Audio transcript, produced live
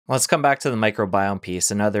Let's come back to the microbiome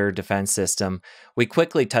piece, another defense system. We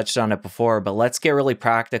quickly touched on it before, but let's get really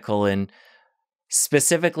practical and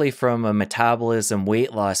specifically from a metabolism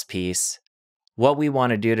weight loss piece, what we want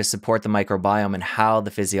to do to support the microbiome and how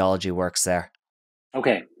the physiology works there.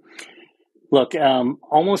 Okay. Look,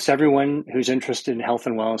 almost everyone who's interested in health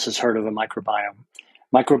and wellness has heard of a microbiome.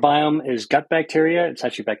 Microbiome is gut bacteria. It's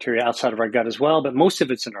actually bacteria outside of our gut as well, but most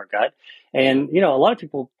of it's in our gut. And, a lot of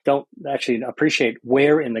people don't actually appreciate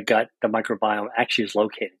where in the gut the microbiome actually is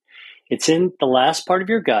located. It's in the last part of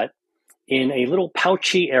your gut in a little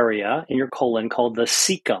pouchy area in your colon called the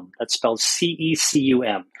cecum. That's spelled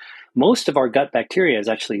C-E-C-U-M. Most of our gut bacteria is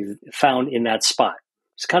actually found in that spot.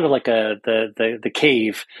 It's kind of like the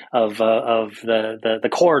cave of the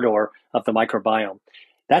corridor of the microbiome.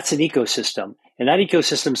 That's an ecosystem. And that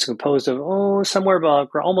ecosystem is composed of, somewhere about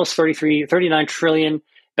almost 39 trillion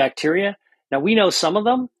bacteria. Now, we know some of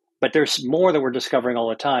them, but there's more that we're discovering all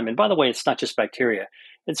the time. And by the way, it's not just bacteria.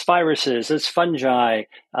 It's viruses, it's fungi.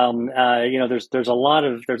 There's there's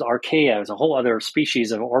archaea. There's a whole other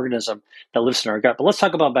species of organism that lives in our gut. But let's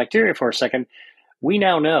talk about bacteria for a second. We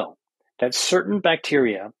now know that certain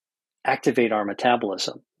bacteria activate our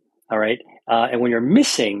metabolism. All right. And when you're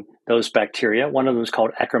missing those bacteria, one of them is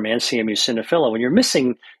called Akkermansia muciniphila. When you're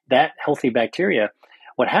missing that healthy bacteria,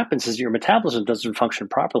 what happens is your metabolism doesn't function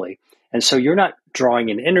properly. And so you're not drawing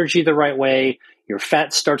in energy the right way. Your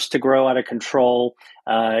fat starts to grow out of control.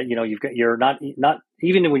 You're not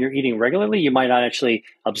even when you're eating regularly, you might not actually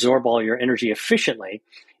absorb all your energy efficiently.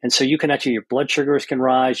 And so your blood sugars can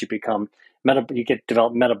rise. You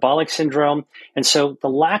develop metabolic syndrome. And so the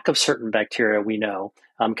lack of certain bacteria we know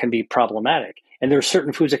can be problematic. And there are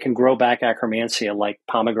certain foods that can grow back Akkermansia, like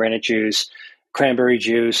pomegranate juice, cranberry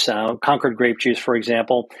juice, Concord grape juice, for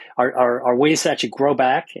example, are ways to actually grow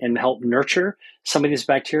back and help nurture some of these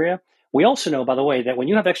bacteria. We also know, by the way, that when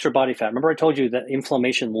you have extra body fat, remember I told you that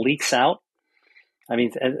inflammation leaks out? I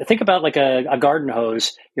mean, think about like a garden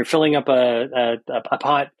hose. You're filling up a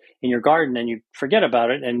pot in your garden and you forget about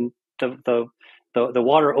it, and the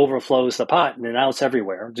water overflows the pot, and now it's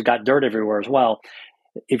everywhere. It's got dirt everywhere as well.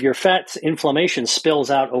 If your fat's inflammation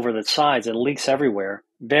spills out over the sides and leaks everywhere,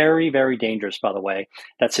 very, very dangerous, by the way,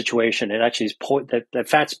 that situation. It actually is that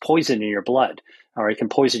fat's poison in your blood, or it can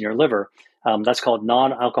poison your liver. That's called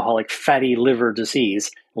non-alcoholic fatty liver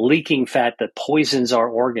disease, leaking fat that poisons our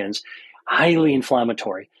organs, highly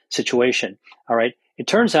inflammatory situation. All right. It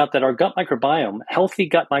turns out that our gut microbiome, healthy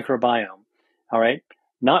gut microbiome, all right,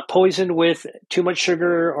 not poisoned with too much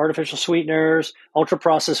sugar, artificial sweeteners,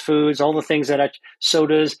 ultra-processed foods, all the things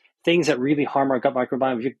sodas, things that really harm our gut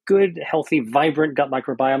microbiome. Your good, healthy, vibrant gut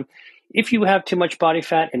microbiome. If you have too much body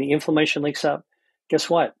fat and the inflammation leaks out,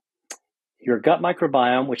 guess what? Your gut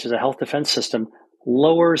microbiome, which is a health defense system,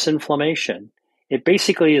 lowers inflammation. It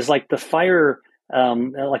basically is like the fire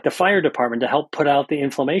department to help put out the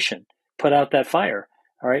inflammation, put out that fire.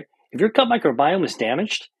 All right. If your gut microbiome is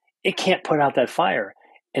damaged, it can't put out that fire.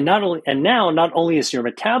 And not only is your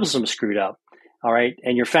metabolism screwed up, all right,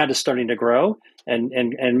 and your fat is starting to grow and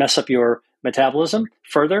mess up your metabolism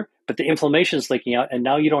further, but the inflammation is leaking out, and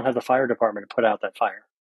now you don't have the fire department to put out that fire.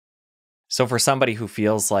 So for somebody who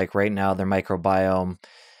feels like right now their microbiome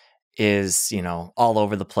is, all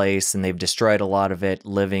over the place and they've destroyed a lot of it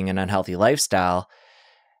living an unhealthy lifestyle,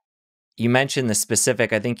 you mentioned the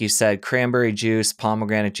specific, I think you said cranberry juice,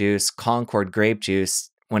 pomegranate juice, Concord grape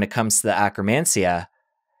juice when it comes to the Akkermansia.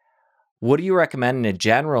 What do you recommend in a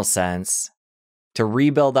general sense to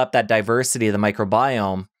rebuild up that diversity of the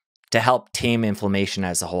microbiome to help tame inflammation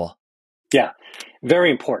as a whole? Yeah,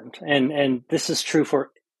 very important. And this is true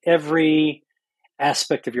for every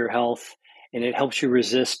aspect of your health, and it helps you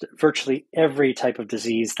resist virtually every type of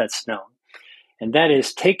disease that's known. And that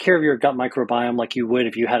is, take care of your gut microbiome like you would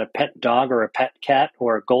if you had a pet dog or a pet cat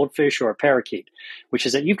or a goldfish or a parakeet, which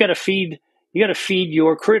is that you've got to feed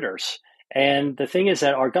your critters. And the thing is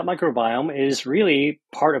that our gut microbiome is really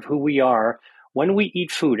part of who we are when we eat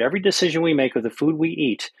food. Every decision we make with the food we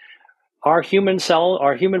eat, our human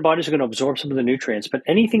bodies are going to absorb some of the nutrients, but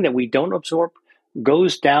anything that we don't absorb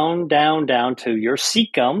goes down to your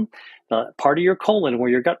cecum, the part of your colon where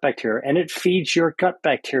your gut bacteria, and it feeds your gut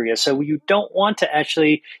bacteria. So you want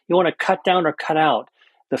to cut down or cut out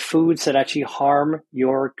the foods that actually harm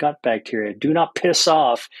your gut bacteria. Do not piss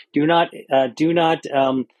off. Do not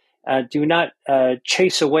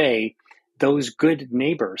chase away those good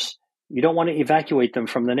neighbors. You don't want to evacuate them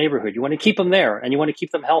from the neighborhood. You want to keep them there, and you want to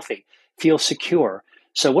keep them healthy, feel secure.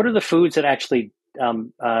 So what are the foods that actually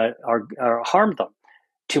harm them?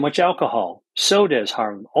 Too much alcohol, sodas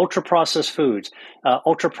harm them, ultra-processed foods,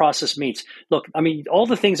 ultra-processed meats. Look, I mean, all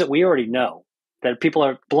the things that we already know, that people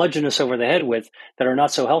are bludgeoning us over the head with that are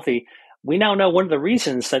not so healthy, we now know one of the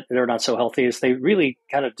reasons that they're not so healthy is they really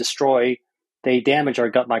kind of they damage our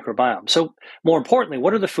gut microbiome. So more importantly,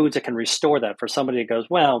 what are the foods that can restore that for somebody that goes,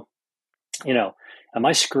 well, am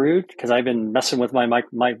I screwed because I've been messing with my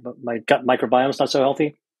gut microbiome is not so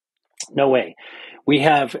healthy? No way. We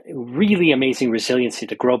have really amazing resiliency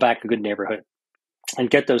to grow back a good neighborhood and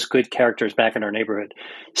get those good characters back in our neighborhood.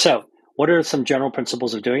 So what are some general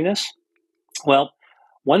principles of doing this? Well,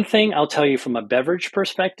 one thing I'll tell you from a beverage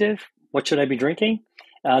perspective, what should I be drinking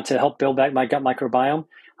to help build back my gut microbiome?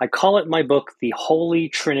 I call it in my book the holy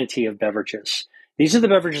trinity of beverages. These are the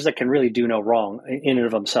beverages that can really do no wrong in and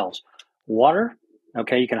of themselves. Water,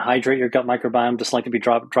 okay, you can hydrate your gut microbiome, just like to be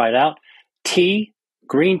dried out. Tea,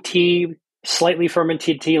 green tea, slightly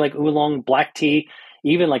fermented tea like oolong, black tea,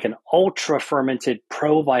 even like an ultra fermented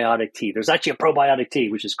probiotic tea. There's actually a probiotic tea,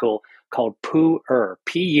 which is cool, called Pu-erh,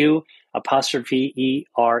 P-U apostrophe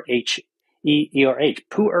E-R-H.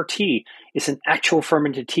 Pu-erh tea is an actual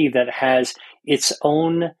fermented tea that has its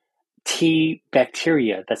own tea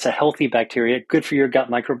bacteria. That's a healthy bacteria, good for your gut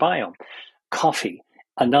microbiome. Coffee,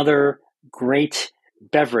 another great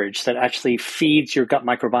beverage that actually feeds your gut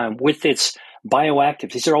microbiome with its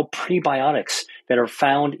bioactives. These are all prebiotics that are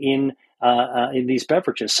found in these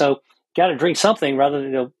beverages. So got to drink something rather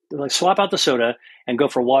than like swap out the soda and go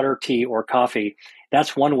for water, tea, or coffee.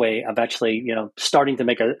 That's one way of actually starting to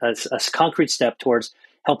make a concrete step towards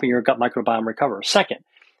helping your gut microbiome recover. Second,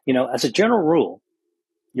 as a general rule,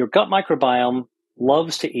 your gut microbiome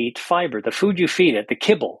loves to eat fiber. The food you feed it, the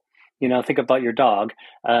kibble. Think about your dog,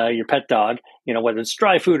 your pet dog. Whether it's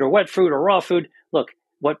dry food or wet food or raw food. Look,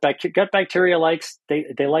 what gut bacteria likes, they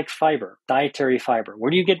like fiber, dietary fiber.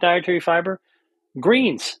 Where do you get dietary fiber?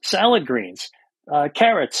 Greens, salad greens,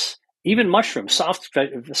 carrots, even mushrooms,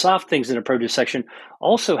 soft things in the produce section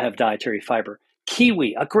also have dietary fiber.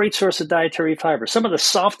 Kiwi, a great source of dietary fiber. Some of the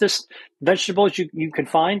softest vegetables you can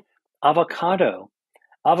find, avocado.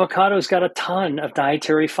 Avocado's got a ton of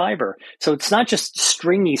dietary fiber. So it's not just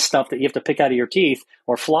stringy stuff that you have to pick out of your teeth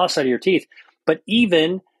or floss out of your teeth, but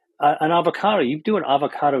even an avocado. You do an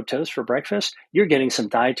avocado toast for breakfast, you're getting some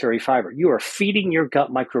dietary fiber. You are feeding your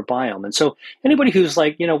gut microbiome. And so anybody who's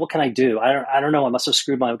like, what can I do? I don't know. I must have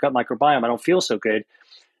screwed my gut microbiome. I don't feel so good.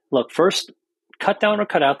 Look, first, cut down or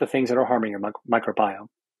cut out the things that are harming your microbiome.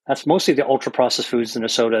 That's mostly the ultra processed foods and the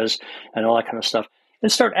sodas and all that kind of stuff.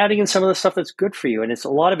 And start adding in some of the stuff that's good for you. And it's a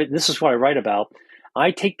lot of it. This is what I write about.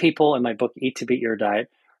 I take people in my book, Eat to Beat Your Diet,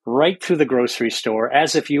 right through the grocery store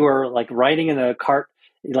as if you were like riding in a cart,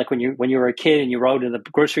 like when you were a kid and you rode in the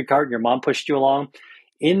grocery cart and your mom pushed you along.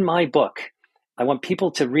 In my book, I want people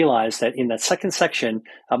to realize that in that second section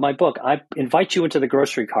of my book, I invite you into the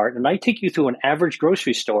grocery cart and I take you through an average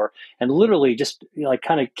grocery store and literally just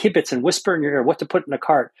kind of kibitz and whisper in your ear what to put in a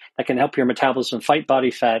cart that can help your metabolism, fight body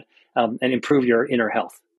fat, and improve your inner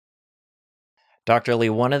health. Dr. Lee,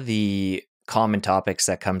 one of the common topics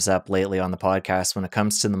that comes up lately on the podcast when it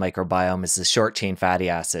comes to the microbiome is the short chain fatty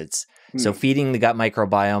acids. So feeding the gut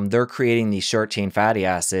microbiome, they're creating these short chain fatty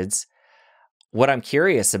acids. What I'm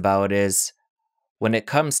curious about is when it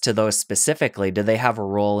comes to those specifically, do they have a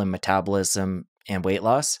role in metabolism and weight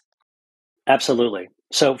loss? Absolutely.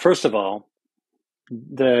 So first of all,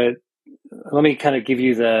 let me kind of give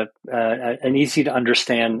you an easy to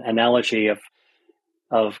understand analogy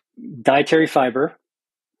of dietary fiber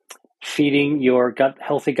feeding your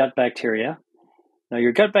healthy gut bacteria. Now,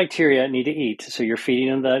 your gut bacteria need to eat, so you're feeding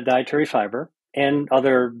them the dietary fiber and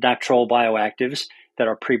other natural bioactives that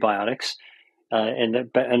are prebiotics. And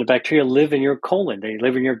the bacteria live in your colon. They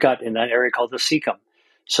live in your gut in that area called the cecum.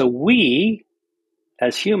 So we,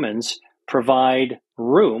 as humans, provide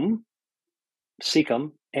room,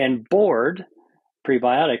 cecum, and board,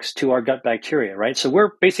 prebiotics, to our gut bacteria, right? So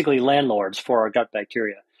we're basically landlords for our gut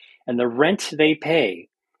bacteria. And the rent they pay,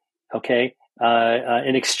 okay,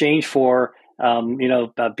 in exchange for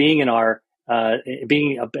being in our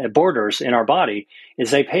borders in our body,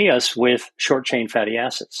 is they pay us with short chain fatty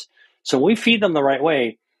acids. So when we feed them the right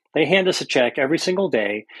way, they hand us a check every single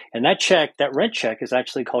day, and that rent check is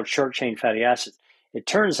actually called short chain fatty acids. It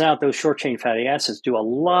turns out those short chain fatty acids do a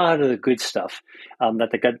lot of the good stuff that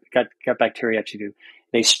the gut bacteria actually do.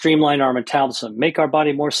 They streamline our metabolism, make our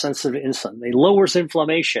body more sensitive to insulin. They lowers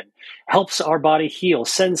inflammation, helps our body heal,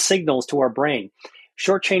 sends signals to our brain.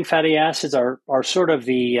 Short chain fatty acids are sort of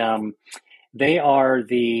the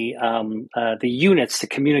units to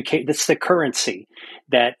communicate. That's the currency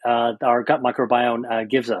that our gut microbiome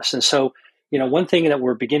gives us. And so one thing that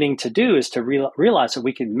we're beginning to do is to realize that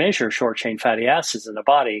we can measure short chain fatty acids in the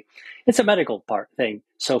body. It's a medical thing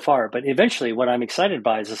so far, but eventually what I'm excited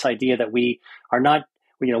by is this idea that we are not,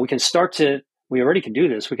 we can start to, we already can do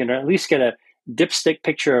this. We can at least get a dipstick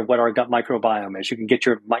picture of what our gut microbiome is. You can get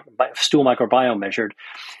your stool microbiome measured.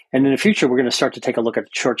 And in the future, we're going to start to take a look at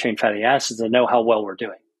short chain fatty acids and know how well we're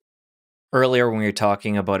doing. Earlier, when we were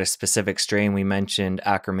talking about a specific strain, we mentioned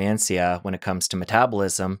Akkermansia when it comes to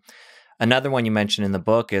metabolism. Another one you mentioned in the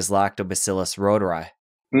book is Lactobacillus rhodori.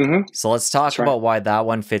 Mm-hmm. So let's talk about why that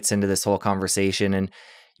one fits into this whole conversation. And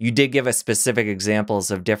you did give us specific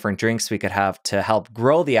examples of different drinks we could have to help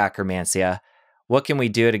grow the Akkermansia. What can we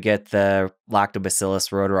do to get the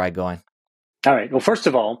Lactobacillus rhodori going? All right. Well, first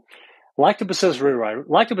of all, Lactobacillus rhodori.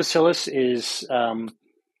 Lactobacillus is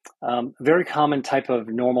a very common type of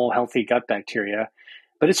normal, healthy gut bacteria,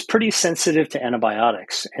 but it's pretty sensitive to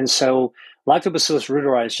antibiotics. And so Lactobacillus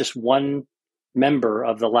rhodori is just one member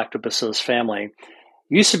of the Lactobacillus family. It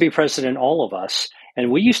used to be present in all of us,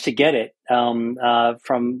 and we used to get it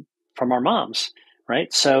from our moms,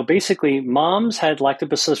 right? So basically, moms had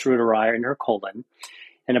Lactobacillus rhodori in her colon,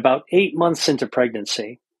 and about 8 months into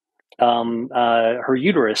pregnancy, her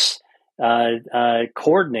uterus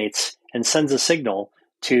coordinates and sends a signal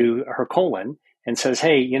to her colon and says,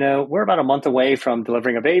 hey, we're about a month away from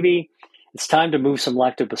delivering a baby. It's time to move some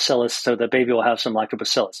lactobacillus so the baby will have some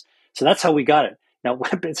lactobacillus. So that's how we got it. Now,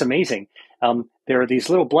 it's amazing. There are these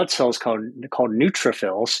little blood cells called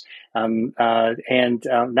neutrophils. And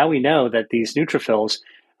now we know that these neutrophils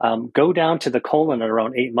go down to the colon at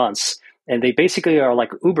around 8 months. And they basically are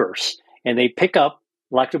like Ubers. And they pick up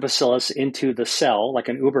lactobacillus into the cell like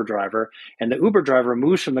an Uber driver. And the Uber driver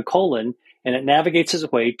moves from the colon and it navigates its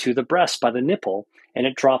way to the breast by the nipple. And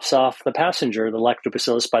it drops off the passenger, the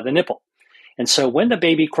lactobacillus, by the nipple. And so when the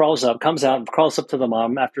baby comes out and crawls up to the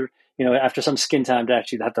mom after some skin time to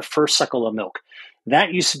actually have the first suckle of milk,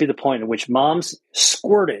 that used to be the point at which moms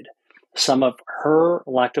squirted some of her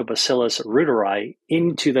Lactobacillus rhodori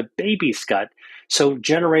into the baby's gut. So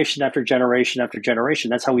generation after generation after generation,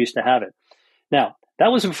 that's how we used to have it. Now,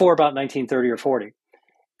 that was before about 1930 or 40.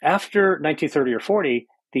 After 1930 or 40,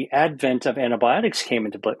 the advent of antibiotics came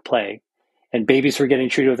into play. And babies were getting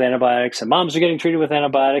treated with antibiotics, and moms were getting treated with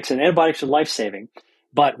antibiotics, and antibiotics are life-saving.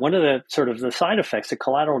 But one of the the side effects, the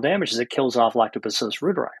collateral damage, is it kills off Lactobacillus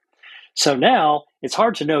rhodori. So now it's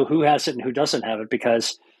hard to know who has it and who doesn't have it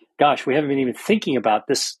because, gosh, we haven't been even thinking about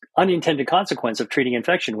this unintended consequence of treating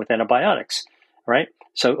infection with antibiotics, right?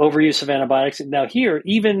 So overuse of antibiotics. Now here,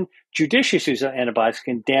 even judicious use of antibiotics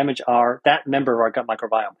can damage that member of our gut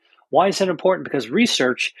microbiome. Why is that important? Because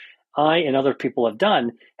research I and other people have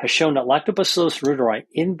done has shown that Lactobacillus rhodori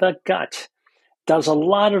in the gut does a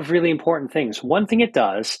lot of really important things. One thing it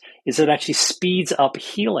does is it actually speeds up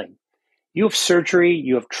healing. You have surgery,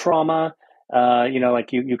 you have trauma,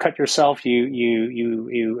 like you cut yourself,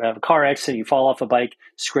 you have a car accident, you fall off a bike,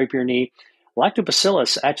 scrape your knee.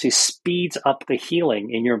 Lactobacillus actually speeds up the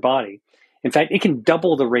healing in your body. In fact, it can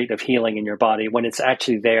double the rate of healing in your body when it's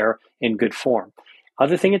actually there in good form.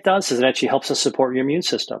 Other thing it does is it actually helps us support your immune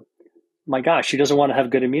system. My gosh, who doesn't want to have a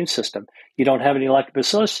good immune system? You don't have any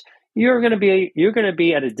lactobacillus, you're going to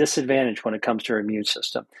be at a disadvantage when it comes to your immune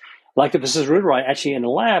system. Lactobacillus rhodori actually in the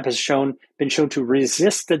lab has been shown to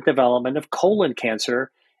resist the development of colon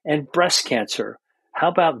cancer and breast cancer. How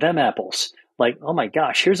about them apples? Like, oh my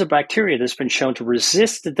gosh, here's a bacteria that's been shown to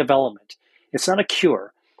resist the development. It's not a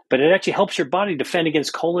cure, but it actually helps your body defend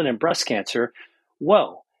against colon and breast cancer.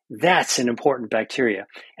 Whoa, that's an important bacteria.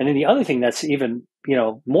 And then the other thing that's even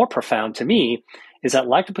more profound to me is that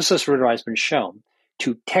Lactobacillus rhodori has been shown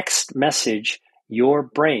to text message your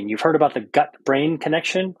brain. You've heard about the gut-brain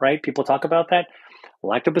connection, right? People talk about that.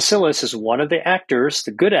 Lactobacillus is one of the actors,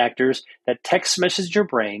 the good actors, that text message your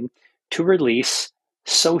brain to release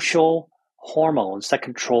social hormones that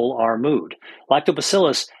control our mood.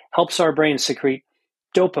 Lactobacillus helps our brain secrete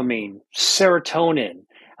dopamine, serotonin.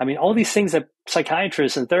 I mean, all these things that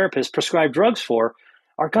psychiatrists and therapists prescribe drugs for,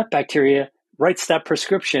 our gut bacteria writes that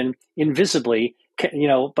prescription invisibly,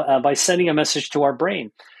 by sending a message to our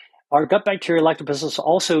brain. Our gut bacteria, Lactobacillus,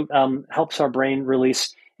 also helps our brain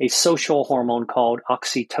release a social hormone called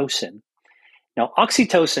oxytocin. Now,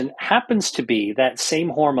 oxytocin happens to be that same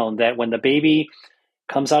hormone that when the baby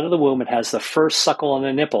comes out of the womb and has the first suckle on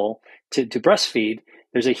the nipple to breastfeed,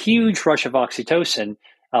 there's a huge rush of oxytocin,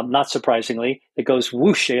 not surprisingly, that goes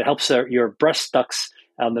whoosh. It helps your breast ducts,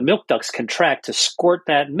 the milk ducts contract to squirt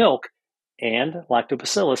that milk and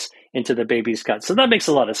lactobacillus into the baby's gut. So that makes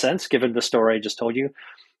a lot of sense given the story I just told you.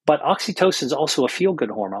 But oxytocin is also a feel-good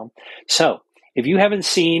hormone. So if you haven't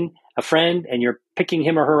seen a friend and you're picking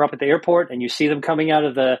him or her up at the airport and you see them coming out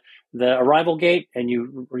of the arrival gate and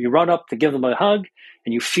you run up to give them a hug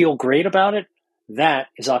and you feel great about it, that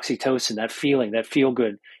is oxytocin, that feeling, that feel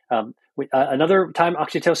good. Another time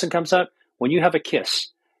oxytocin comes up, when you have a kiss,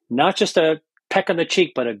 not just a peck on the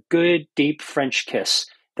cheek, but a good, deep French kiss,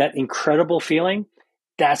 that incredible feeling,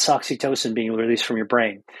 that's oxytocin being released from your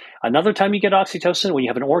brain. Another time you get oxytocin, when you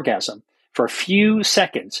have an orgasm. For a few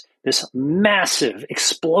seconds, this massive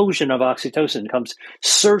explosion of oxytocin comes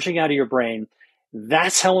surging out of your brain.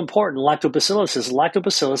 That's how important lactobacillus is.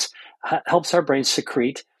 Lactobacillus helps our brain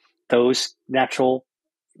secrete those natural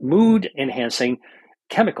mood-enhancing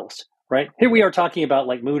chemicals, right? Here we are talking about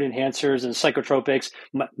like mood enhancers and psychotropics,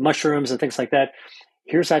 mushrooms and things like that.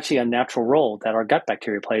 Here's actually a natural role that our gut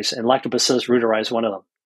bacteria plays, and lactobacillus reuteri is one of them.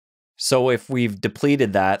 So if we've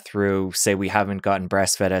depleted that through, say, we haven't gotten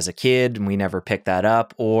breastfed as a kid and we never picked that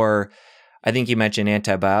up, or I think you mentioned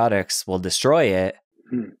antibiotics will destroy it.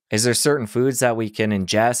 Is there certain foods that we can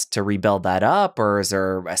ingest to rebuild that up, or is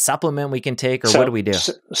there a supplement we can take, or what do we do?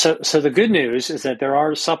 So the good news is that there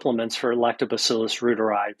are supplements for lactobacillus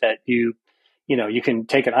reuteri that you can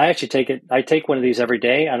take it. I actually take it. I take one of these every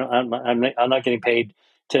day. I'm not getting paid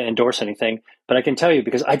to endorse anything, but I can tell you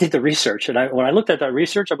because I did the research, and when I looked at that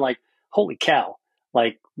research, I'm like, holy cow!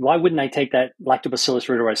 Like, why wouldn't I take that lactobacillus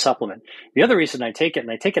reuteri supplement? The other reason I take it,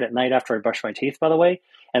 and I take it at night after I brush my teeth, by the way,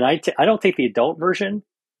 and I don't take the adult version,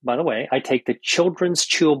 by the way. I take the children's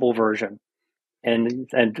chewable version. And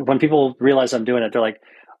when people realize I'm doing it, they're like,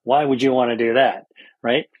 why would you want to do that,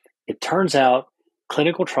 right? It turns out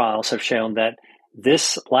clinical trials have shown that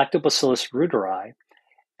this lactobacillus reuteri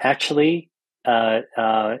actually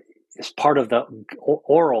is part of the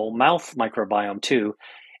oral mouth microbiome too,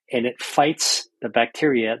 and it fights the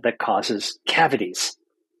bacteria that causes cavities.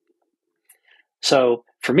 So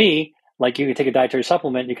for me, like you can take a dietary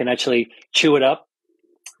supplement, you can actually chew it up,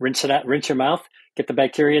 rinse it out, rinse your mouth, get the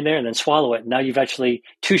bacteria in there, and then swallow it. Now you've actually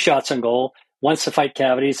 2 shots on goal, once to fight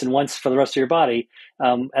cavities and once for the rest of your body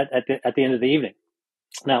at the end of the evening.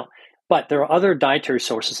 Now, but there are other dietary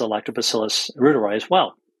sources of lactobacillus reuteri as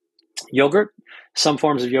well. Yogurt, some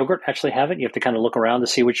forms of yogurt actually have it. You have to kind of look around to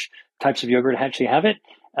see which types of yogurt actually have it.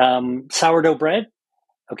 Sourdough bread,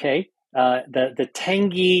 okay. The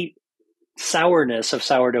tangy sourness of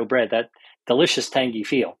sourdough bread, that delicious tangy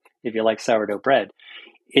feel, if you like sourdough bread.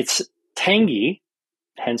 It's tangy,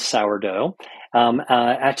 hence sourdough,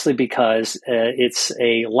 actually because it's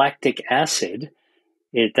a lactic acid.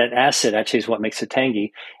 That acid actually is what makes it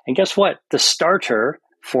tangy. And guess what? The starter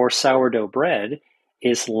for sourdough bread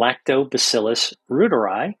is lactobacillus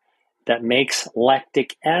reuteri that makes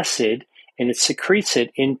lactic acid, and it secretes it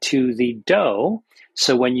into the dough.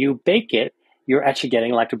 So when you bake it, you're actually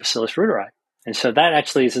getting lactobacillus reuteri. And so that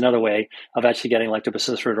actually is another way of actually getting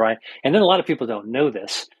lactobacillus reuteri. And then a lot of people don't know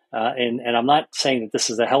this. And I'm not saying that this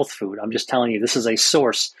is a health food. I'm just telling you this is a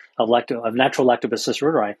source of natural lactobacillus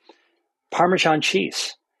reuteri. Parmesan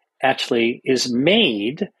cheese actually is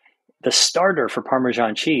made, the starter for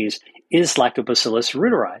Parmesan cheese is lactobacillus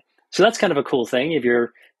reuteri. So that's kind of a cool thing if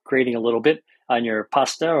you're grating a little bit on your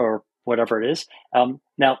pasta or whatever it is.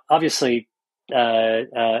 Now, obviously,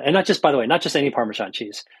 and not just, by the way, not just any Parmesan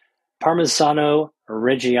cheese, Parmigiano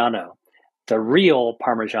Reggiano, the real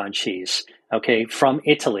Parmesan cheese, okay, from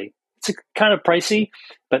Italy. It's kind of pricey,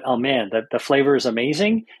 but oh man, the flavor is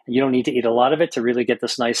amazing. And you don't need to eat a lot of it to really get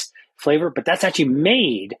this nice flavor, but that's actually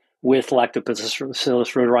made with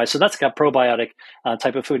lactobacillus reuteri. So that's got probiotic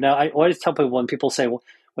type of food. Now, I always tell people when people say, well,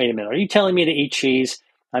 wait a minute, are you telling me to eat cheese?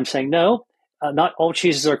 I'm saying, no, not all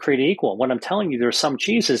cheeses are created equal. What I'm telling you, there are some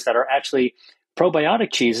cheeses that are actually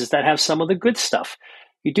probiotic cheeses that have some of the good stuff.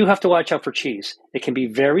 You do have to watch out for cheese. It can be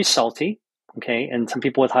very salty, okay, and some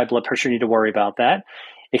people with high blood pressure need to worry about that.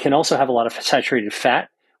 It can also have a lot of saturated fat,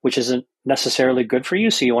 which isn't necessarily good for you,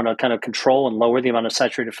 so you want to kind of control and lower the amount of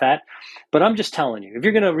saturated fat. But I'm just telling you, if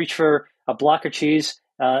you're going to reach for a block of cheese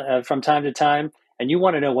from time to time, and you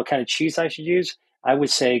want to know what kind of cheese I should use, I would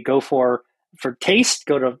say go for taste,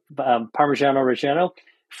 go to Parmigiano Reggiano.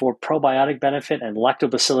 For probiotic benefit and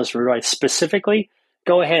lactobacillus reuteri specifically,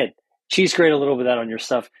 go ahead. Cheese grate a little bit of that on your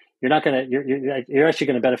stuff. You're actually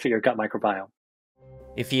going to benefit your gut microbiome.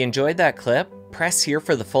 If you enjoyed that clip, press here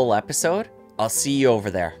for the full episode. I'll see you over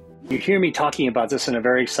there. You hear me talking about this in a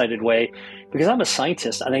very excited way because I'm a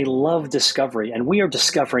scientist and I love discovery, and we are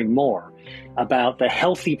discovering more about the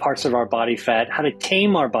healthy parts of our body fat, how to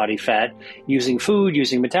tame our body fat using food,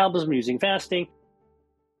 using metabolism, using fasting.